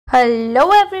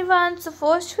Hello everyone, so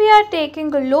first we are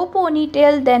taking a low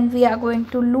ponytail, then we are going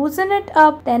to loosen it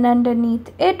up, then underneath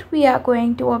it we are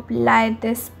going to apply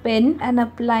this pin and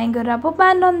applying a rubber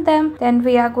band on them. Then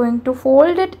we are going to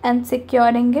fold it and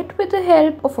securing it with the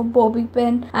help of a bobby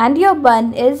pin, and your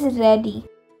bun is ready.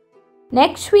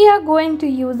 Next we are going to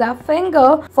use our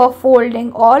finger for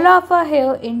folding all of our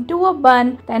hair into a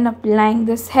bun, then applying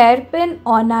this hairpin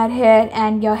on our hair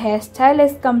and your hairstyle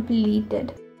is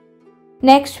completed.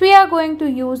 Next we are going to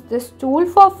use this tool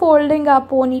for folding our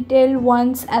ponytail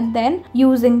once, and then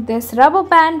using this rubber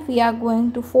band we are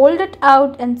going to fold it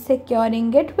out and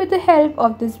securing it with the help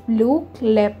of this blue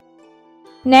clip.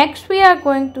 Next we are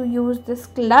going to use this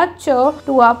clutcher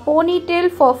to our ponytail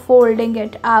for folding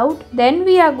it out. Then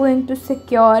we are going to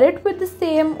secure it with the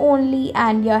same only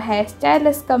and your hairstyle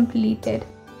is completed.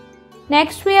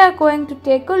 Next we are going to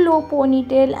take a low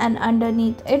ponytail and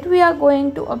underneath it we are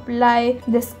going to apply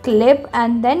this clip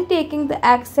and then taking the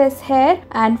excess hair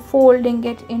and folding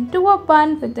it into a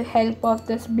bun with the help of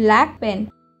this black pin.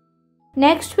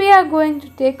 Next we are going to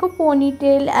take a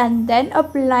ponytail and then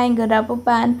applying a rubber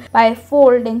band by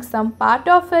folding some part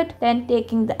of it, then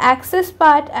taking the excess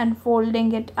part and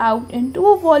folding it out into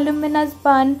a voluminous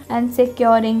bun and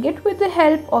securing it with the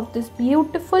help of this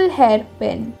beautiful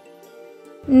hairpin.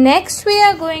 Next we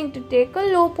are going to take a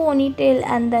low ponytail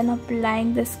and then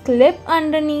applying this clip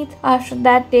underneath. After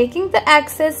that taking the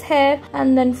excess hair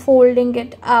and then folding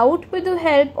it out with the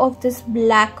help of this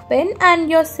black pin, and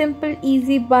your simple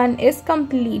easy bun is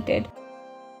completed.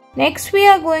 Next we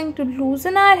are going to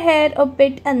loosen our hair a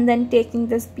bit and then taking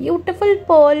this beautiful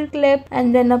pearl clip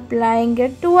and then applying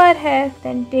it to our hair,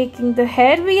 then taking the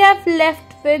hair we have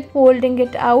left with, folding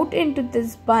it out into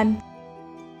this bun.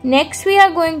 Next we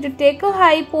are going to take a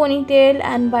high ponytail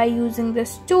and by using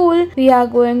this tool we are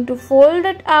going to fold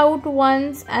it out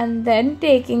once and then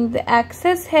taking the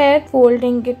excess hair,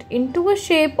 folding it into a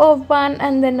shape of bun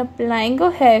and then applying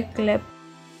a hair clip.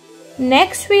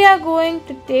 Next we are going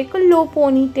to take a low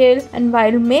ponytail and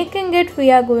while making it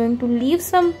we are going to leave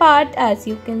some part, as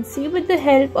you can see, with the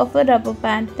help of a rubber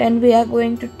band. Then we are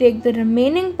going to take the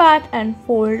remaining part and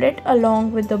fold it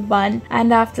along with the bun,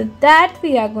 and after that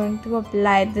we are going to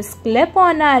apply this clip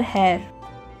on our hair.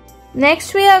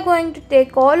 Next we are going to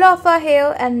take all of our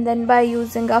hair and then by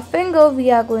using our finger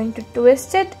we are going to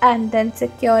twist it and then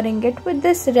securing it with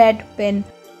this red pin.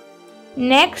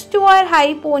 Next to our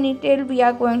high ponytail we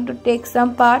are going to take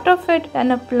some part of it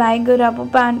and applying a rubber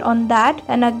band on that,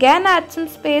 and again at some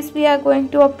space we are going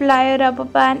to apply a rubber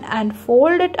band and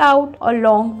fold it out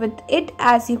along with it,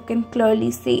 as you can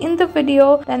clearly see in the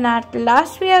video. Then at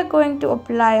last we are going to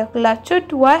apply a clutcher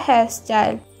to our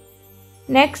hairstyle.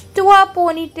 Next to our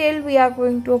ponytail we are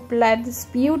going to apply this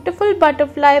beautiful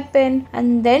butterfly pin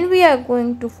and then we are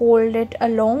going to fold it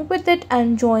along with it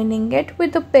and joining it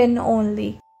with a pin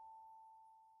only.